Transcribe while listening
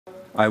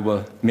I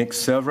will make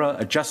several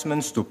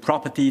adjustments to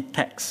property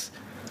tax,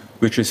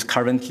 which is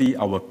currently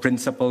our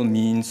principal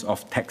means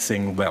of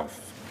taxing wealth.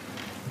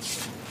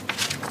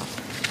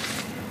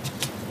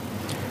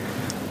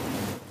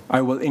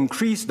 I will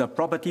increase the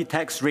property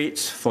tax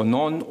rates for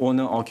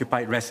non-owner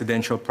occupied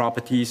residential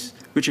properties,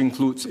 which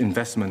includes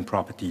investment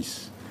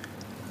properties.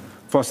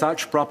 For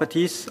such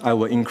properties, I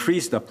will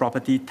increase the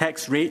property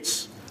tax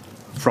rates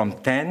from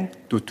 10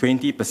 to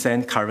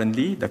 20%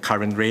 currently, the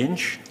current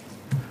range,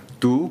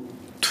 to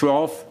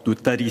 12 to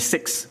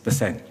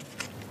 36%.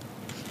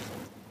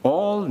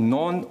 All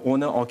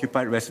non-owner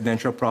occupied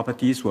residential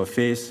properties will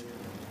face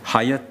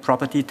higher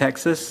property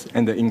taxes,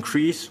 and the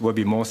increase will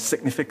be more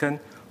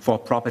significant for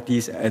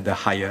properties at the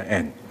higher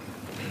end.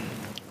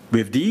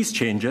 With these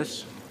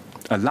changes,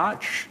 a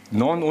large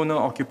non-owner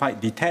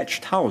occupied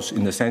detached house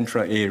in the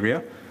central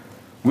area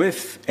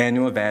with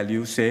annual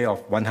value, say,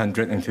 of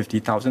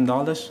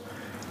 $150,000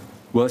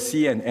 will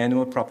see an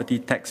annual property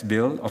tax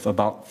bill of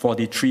about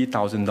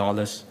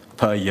 $43,000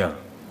 per year.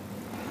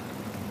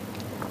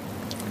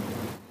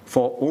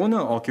 For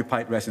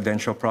owner-occupied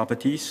residential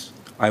properties,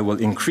 I will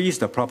increase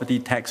the property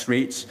tax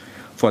rates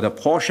for the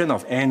portion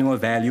of annual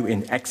value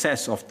in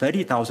excess of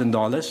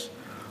 $30,000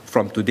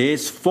 from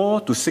today's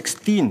 4 to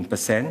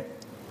 16%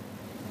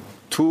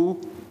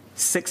 to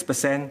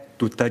 6%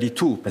 to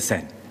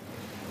 32%.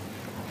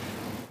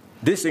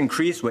 This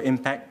increase will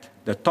impact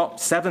the top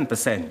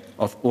 7%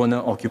 of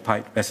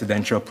owner-occupied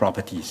residential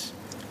properties.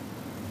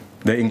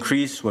 The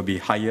increase will be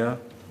higher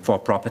for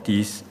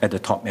properties at the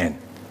top end.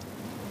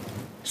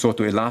 So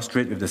to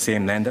illustrate, with the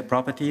same landed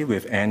property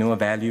with annual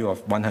value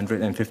of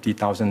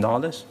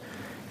 $150,000,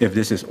 if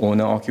this is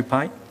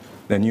owner-occupied,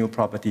 the new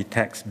property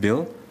tax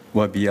bill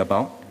will be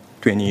about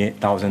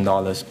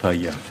 $28,000 per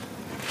year.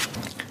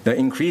 The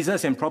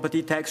increases in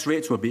property tax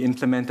rates will be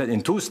implemented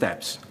in two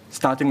steps,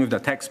 starting with the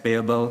tax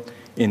payable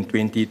in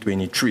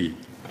 2023.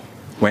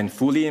 When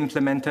fully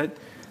implemented,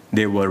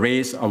 they will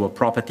raise our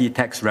property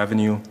tax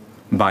revenue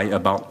by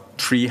about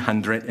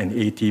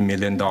 $380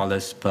 million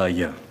per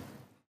year.